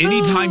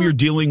 Anytime you're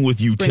dealing with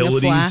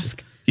utilities. Bring a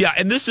flask. Yeah,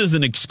 and this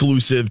isn't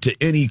exclusive to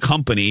any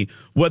company,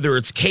 whether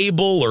it's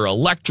cable or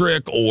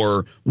electric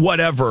or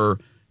whatever.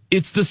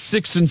 It's the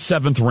 6th and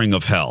 7th ring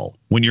of hell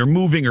when you're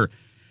moving.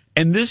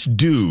 And this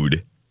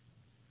dude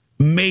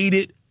made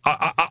it.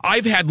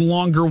 I've had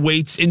longer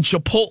waits in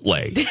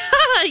Chipotle.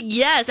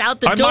 Yes, out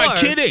the door. I'm not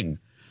kidding.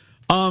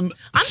 I'm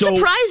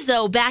surprised,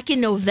 though, back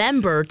in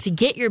November to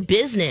get your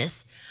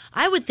business,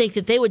 I would think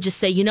that they would just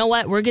say, you know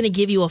what, we're going to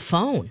give you a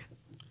phone.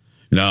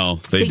 No,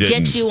 they didn't. To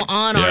get you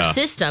on our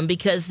system,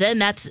 because then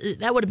that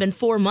would have been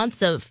 4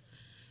 months of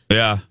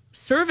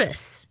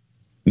service.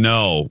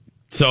 No.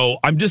 So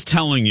I'm just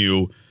telling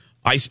you,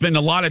 I spend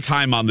a lot of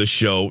time on this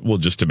show, well,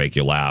 just to make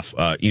you laugh,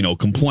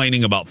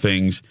 complaining about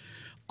things.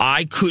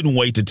 I couldn't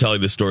wait to tell you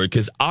the story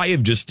because I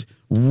have just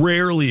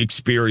rarely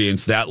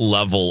experienced that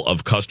level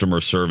of customer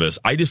service.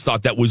 I just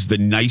thought that was the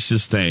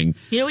nicest thing.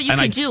 You know what you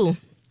could do?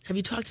 Have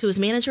you talked to his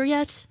manager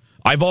yet?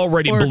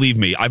 Believe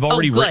me, I've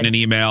already written an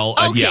email.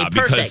 Okay,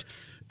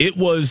 because it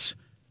was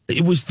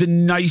the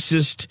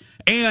nicest.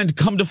 And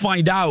come to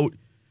find out,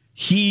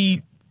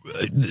 he,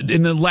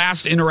 in the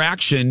last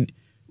interaction,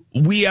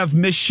 we have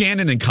Miss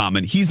Shannon in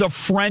common. He's a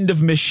friend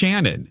of Miss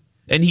Shannon.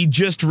 And he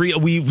just,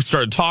 we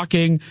started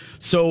talking.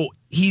 So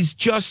he's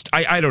just,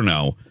 I don't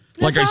know.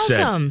 Like That's I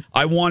said, awesome.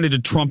 I wanted to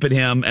trumpet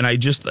him, and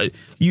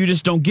you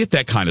just don't get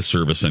that kind of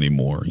service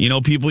anymore.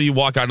 People, you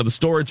walk out of the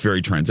store, it's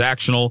very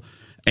transactional,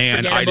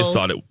 and I just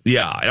thought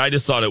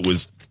it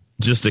was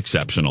just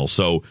exceptional.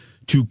 So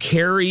to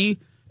Carrie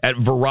at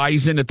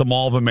Verizon at the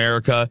Mall of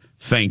America,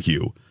 thank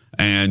you.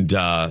 And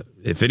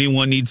if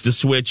anyone needs to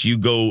switch, you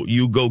go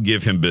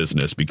give him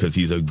business because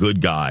he's a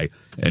good guy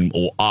and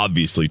will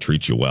obviously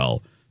treat you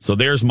well. So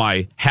there's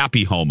my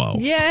happy homo.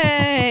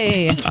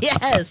 Yay!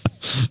 Yes.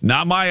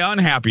 Not my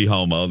unhappy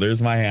homo.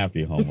 There's my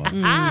happy homo.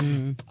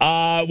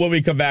 When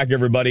we come back,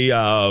 everybody,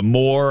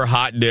 more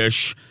hot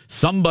dish.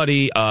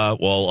 Somebody,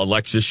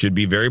 Alexis should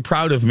be very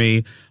proud of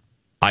me.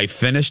 I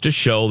finished a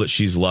show that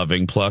she's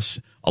loving. Plus,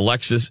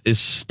 Alexis is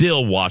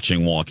still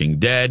watching Walking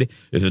Dead.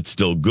 Is it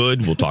still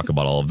good? We'll talk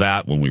about all of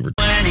that when we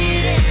return.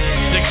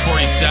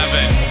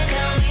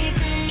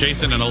 6:47.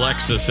 Jason and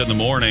Alexis in the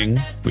morning.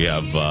 We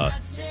have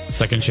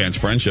Second Chance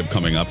Friendship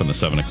coming up in the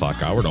 7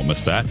 o'clock hour. Don't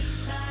miss that.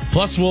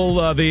 Plus,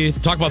 we'll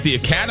talk about the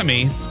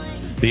Academy.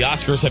 The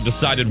Oscars have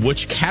decided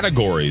which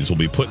categories will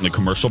be put in the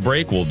commercial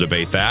break. We'll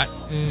debate that.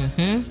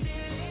 Mm-hmm.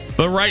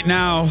 But right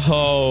now,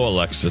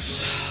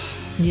 Alexis,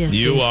 yes,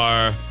 you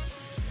are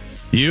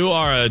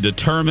a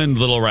determined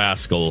little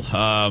rascal.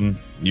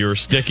 You're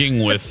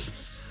sticking with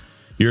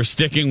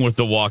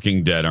The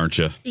Walking Dead, aren't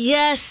you?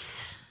 Yes.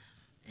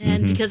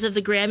 And because of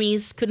the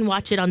Grammys, couldn't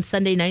watch it on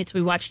Sunday nights.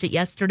 We watched it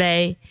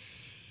yesterday.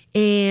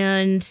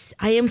 And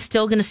I am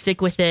still going to stick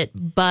with it,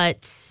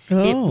 but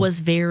it was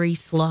very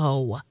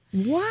slow.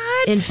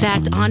 What? In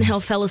fact,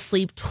 Angel fell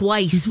asleep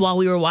twice while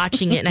we were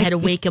watching it, and I had to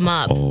wake him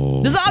up.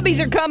 The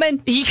zombies are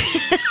coming.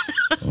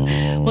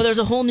 Well, there's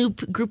a whole new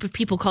group of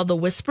people called the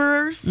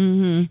Whisperers,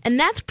 and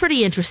that's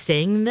pretty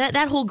interesting.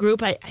 That whole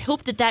group, I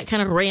hope that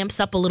kind of ramps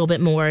up a little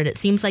bit more, and it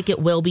seems like it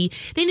will be.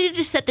 They needed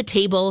to set the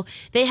table.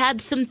 They had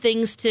some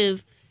things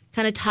to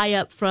kind of tie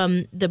up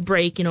from the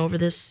break, over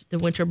the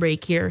winter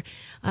break here.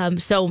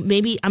 So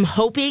maybe I'm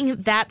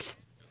hoping that's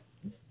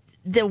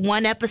the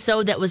one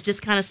episode that was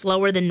just kind of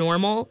slower than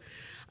normal.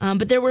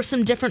 But there were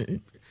some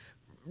different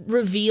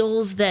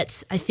reveals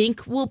that I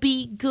think will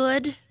be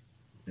good.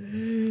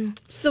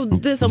 So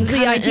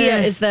the idea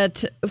is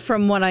that,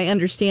 from what I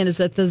understand, is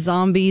that the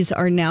zombies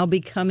are now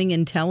becoming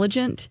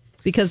intelligent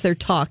because they're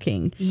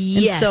talking.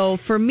 Yes. And so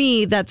for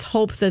me, that's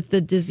hope that the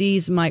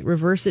disease might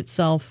reverse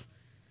itself.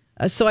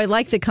 So I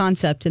like the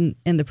concept and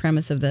the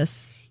premise of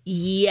this.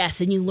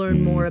 Yes, and you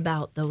learn more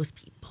about those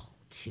people,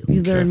 too.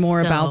 You learn more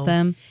about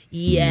them?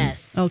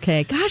 Yes.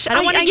 Okay. Gosh, I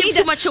don't want to give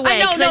too much away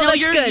because I know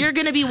you're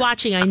going to be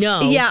watching, I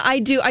know. Yeah, I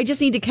do. I just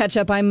need to catch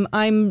up. I'm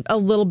a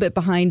little bit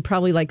behind,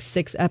 probably like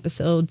 6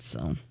 episodes.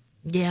 So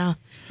yeah,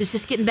 it's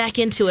just getting back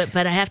into it.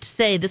 But I have to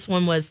say, this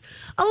one was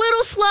a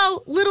little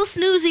slow, little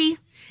snoozy.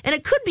 And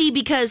it could be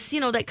because,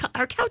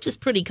 our couch is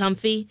pretty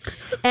comfy.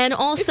 And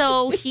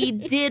also, he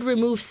did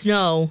remove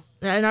snow.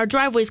 And our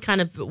driveway's kind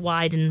of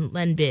wide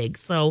and big.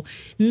 So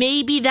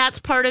maybe that's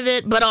part of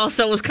it, but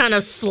also it was kind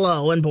of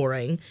slow and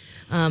boring.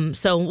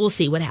 So we'll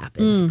see what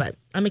happens. But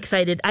I'm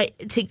excited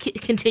to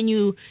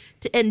continue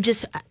and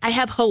I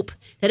have hope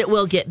that it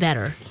will get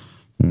better.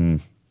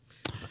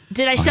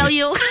 Did I sell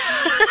you?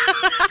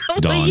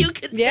 Dawn.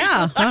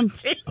 Yeah.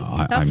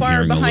 How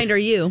far behind are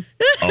you?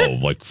 Oh,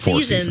 like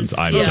 4 seasons.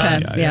 I'm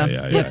done. Yeah.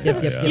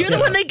 You're the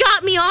one that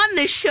got me on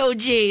this show,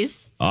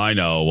 Jace. I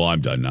know. Well,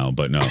 I'm done now,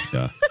 but no.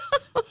 Yeah.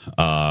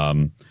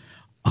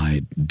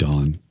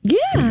 Dawn.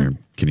 Yeah.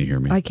 Can you hear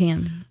me? I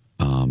can.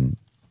 I'm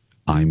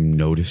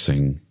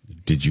noticing.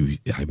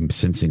 I'm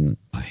sensing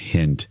a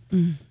hint.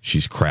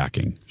 She's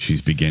cracking.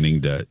 She's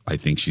beginning to. I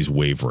think she's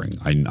wavering.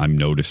 I'm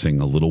noticing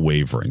a little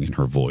wavering in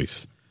her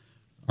voice.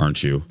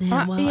 Aren't you?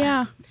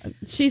 Yeah.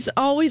 She's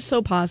always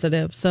so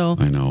positive. So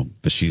I know,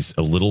 but she's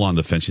a little on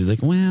the fence. She's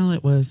like, well,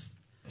 it's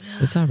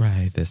all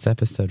right. This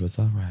episode was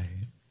all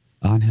right.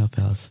 Angel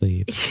fell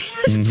asleep.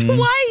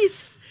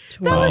 Twice.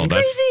 That was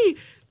crazy.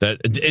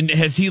 And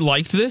has he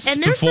liked this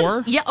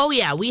before?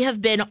 Yeah. We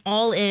have been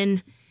all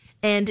in,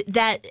 and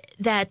that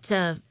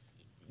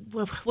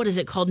what is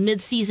it called?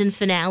 Mid-season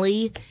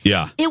finale.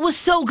 Yeah, it was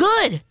so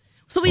good.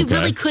 So we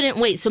really couldn't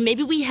wait. So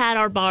maybe we had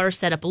our bar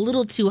set up a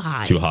little too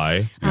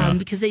high.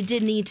 Because they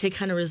did need to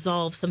kind of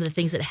resolve some of the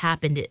things that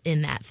happened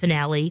in that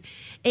finale.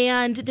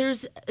 And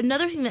there's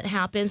another thing that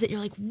happens that you're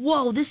like,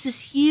 whoa, this is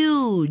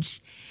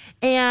huge.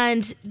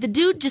 And the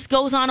dude just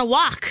goes on a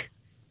walk.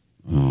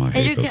 Oh, I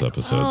hate those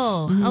episodes.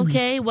 Oh,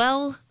 okay.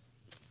 Well,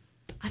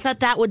 I thought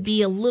that would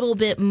be a little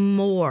bit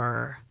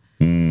more.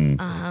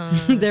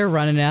 They're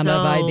running out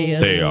of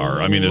ideas. They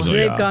are. I mean,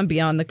 they've gone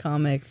beyond the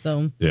comic.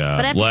 So yeah,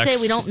 but I have to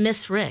say, we don't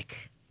miss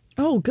Rick.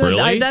 Oh, good.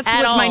 Really? That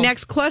was my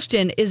next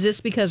question. Is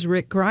this because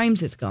Rick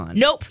Grimes is gone?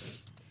 Nope.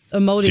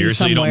 Emoting Seriously,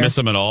 somewhere. you don't miss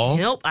him at all?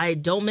 Nope, I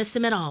don't miss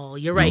him at all.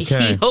 You're right.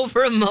 Okay. He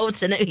over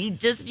emotes and he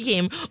just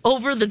became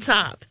over the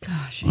top.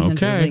 Gosh,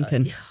 Andrew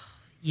Lincoln.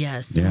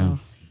 Yes. Yeah.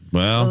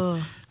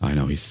 Well, I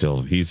know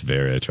he's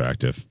very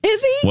attractive.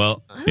 Is he?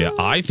 Well, yeah,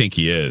 I think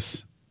he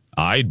is.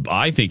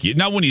 I think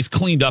not when he's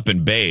cleaned up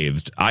and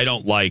bathed. I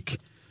don't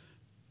like.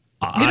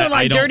 You don't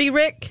like Dirty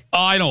Rick?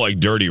 I don't like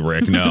Dirty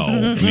Rick. No,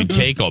 I mean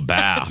take a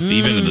bath.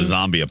 Even in the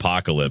zombie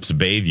apocalypse,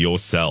 bathe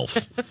yourself.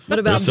 What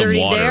about Dirty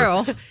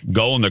Daryl?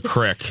 Go in the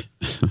creek.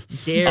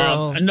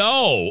 Daryl.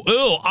 No,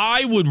 ew,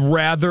 I would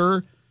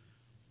rather.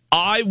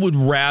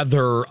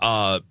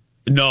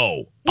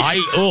 No,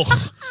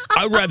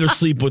 I'd rather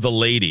sleep with a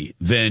lady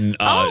than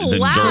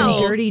Daryl.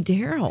 Dirty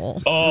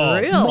Daryl. Oh,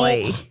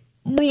 really?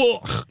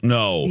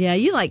 No. Yeah,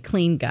 you like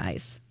clean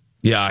guys.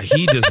 Yeah,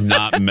 he does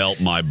not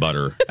melt my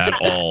butter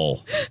at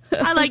all.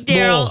 I like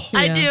Daryl.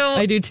 I do.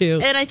 I do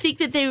too. And I think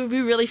that they would be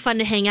really fun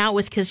to hang out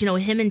with because,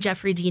 him and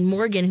Jeffrey Dean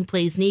Morgan, who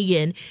plays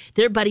Negan,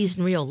 they're buddies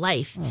in real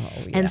life. Oh,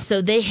 yeah. And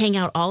so they hang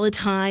out all the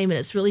time, and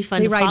it's really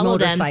fun to follow them.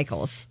 They ride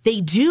motorcycles.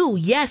 They do,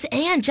 yes.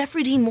 And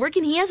Jeffrey Dean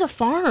Morgan, he has a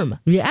farm.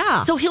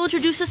 Yeah. So he'll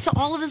introduce us to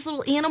all of his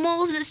little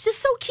animals, and it's just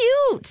so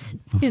cute.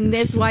 And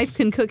his wife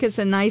can cook us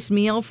a nice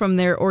meal from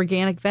their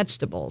organic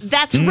vegetables.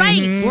 That's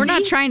right. We're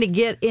not trying to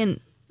get in.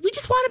 We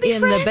just want to be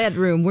in friends. the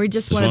bedroom. We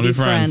just want to be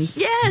friends.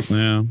 Yes.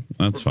 Yeah,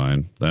 that's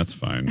fine. That's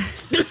fine.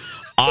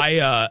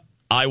 I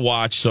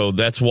watch. So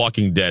that's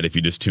Walking Dead. If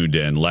you just tuned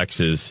in, Lex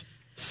is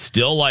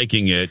still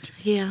liking it.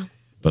 Yeah.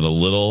 But a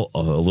little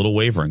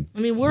wavering.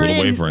 I mean, we're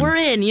in. We're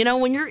in.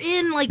 When you're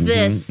in like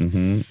this,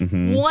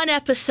 one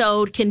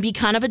episode can be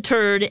kind of a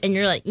turd, and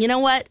you're like, you know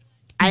what?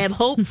 I have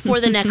hope for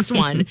the next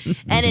one,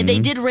 and they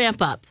did ramp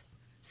up.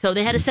 So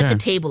they had to set the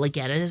table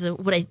again.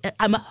 What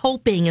I'm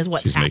hoping is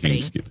what's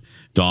happening.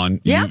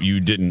 Dawn,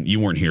 you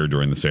weren't here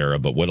during this era,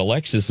 but what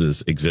Alexis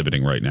is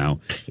exhibiting right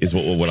now is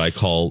what I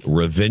call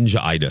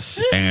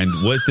revenge-itis. And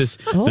what the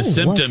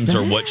symptoms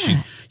are what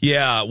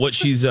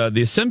she's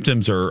the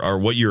symptoms are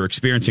what you're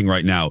experiencing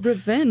right now.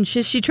 Revenge.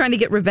 Is she trying to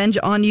get revenge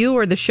on you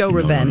or the show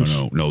Revenge?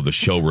 No, the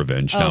show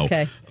Revenge. Oh,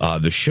 okay.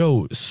 The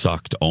show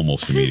sucked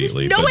almost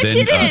immediately. No, it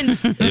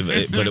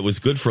didn't. But it was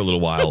good for a little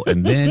while.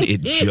 And then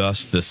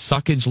the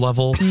suckage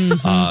level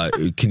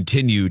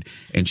continued,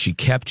 and she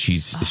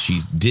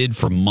did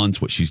for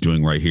months what she's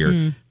doing right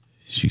here.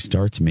 She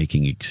starts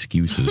making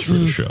excuses for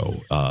the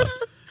show.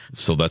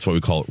 So that's why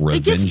we call it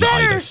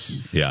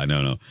revenge-itis. Yeah,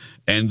 no.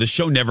 And the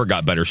show never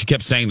got better. She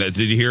kept saying that.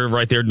 Did you hear it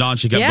right there, Dawn?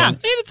 She kept going,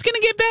 it's going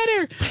to get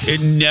better. It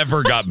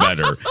never got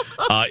better.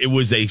 It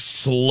was a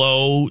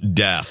slow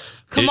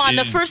death. Come on,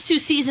 the first 2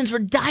 seasons were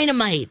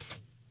dynamite.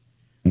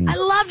 I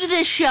loved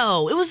this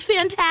show. It was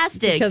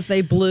fantastic. Because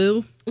they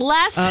blew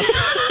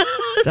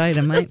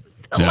dynamite.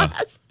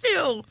 Last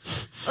 2.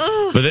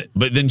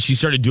 But then she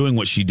started doing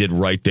what she did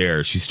right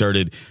there.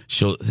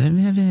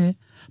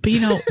 But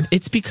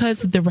it's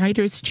because the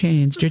writers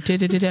changed.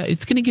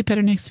 It's going to get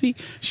better next week.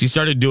 She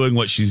started doing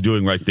what she's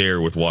doing right there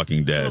with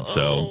Walking Dead.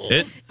 So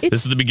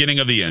this is the beginning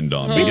of the end,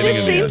 Dawn. It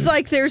just seems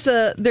like there's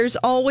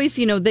always,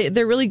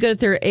 they're really good at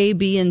their A,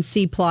 B, and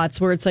C plots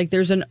where it's like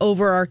there's an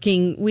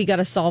overarching, we got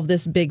to solve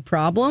this big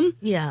problem.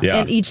 Yeah.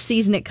 And each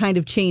season it kind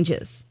of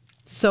changes.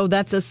 So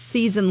that's a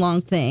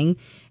season-long thing.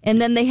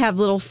 And then they have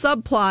little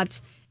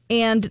subplots.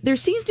 And there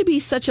seems to be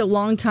such a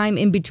long time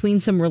in between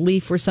some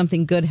relief where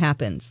something good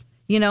happens.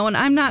 And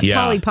I'm not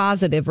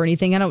poly-positive or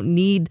anything.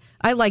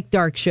 I like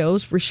dark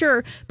shows for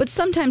sure, but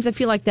sometimes I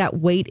feel like that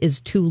wait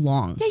is too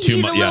long. Yeah, you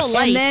need a little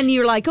light. And then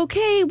you're like,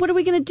 okay, what are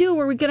we going to do?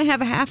 Are we going to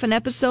have a half an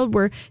episode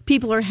where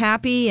people are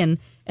happy? And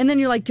then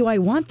you're like, do I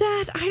want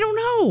that? I don't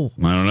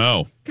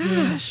know.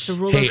 Gosh. The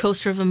roller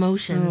coaster of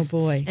emotions. Oh,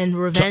 boy. And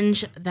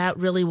revenge, that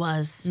really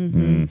was.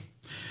 Mm-hmm.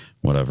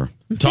 Whatever.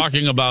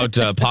 Talking about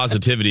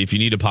positivity, if you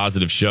need a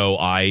positive show,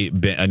 I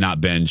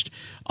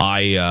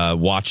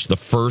watched the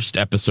first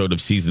episode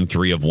of season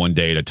 3 of One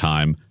Day at a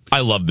Time.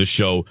 I love the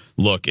show.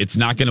 Look, it's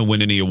not going to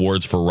win any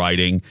awards for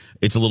writing.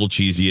 It's a little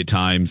cheesy at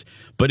times,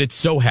 but it's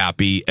so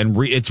happy, and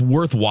it's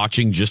worth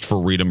watching just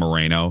for Rita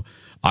Moreno.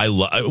 I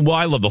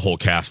love the whole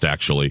cast,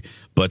 actually,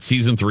 but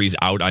season 3's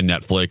out on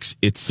Netflix.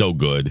 It's so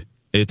good.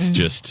 It's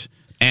just,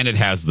 and it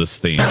has this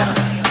theme.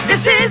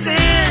 This is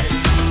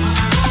it.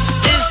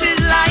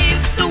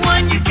 Life, the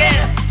one you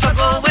get, so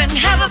go and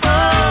have a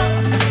ball.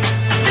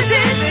 This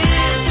is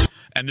it.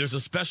 And there's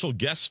a special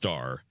guest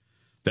star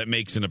that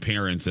makes an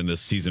appearance in this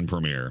season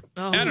premiere.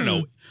 Oh. I don't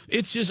know.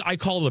 It's just, I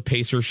call it a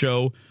pacer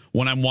show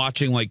when I'm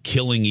watching like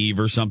Killing Eve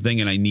or something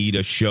and I need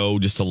a show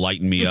just to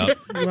lighten me up.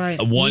 Right.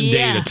 One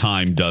day at a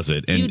time does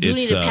it. And you do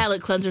need a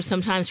palate cleanser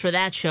sometimes for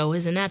that show.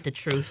 Isn't that the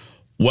truth?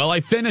 Well, I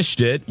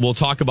finished it. We'll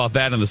talk about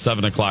that in the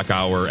 7 o'clock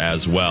hour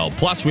as well.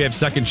 Plus, we have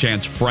Second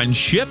Chance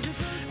Friendship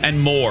and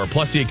more.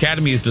 Plus, the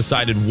Academy has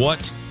decided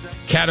what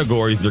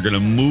categories they're going to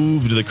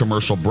move to the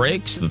commercial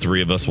breaks. The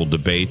 3 of us will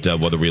debate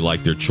whether we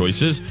like their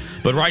choices.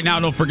 But right now,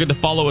 don't forget to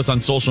follow us on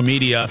social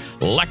media.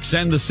 Lex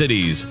and the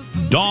Cities,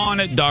 Dawn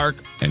at Dark,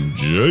 and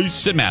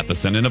Jason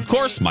Matheson. And, of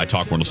course, My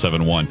Talk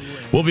 1071.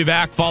 We'll be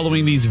back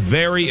following these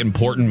very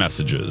important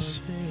messages.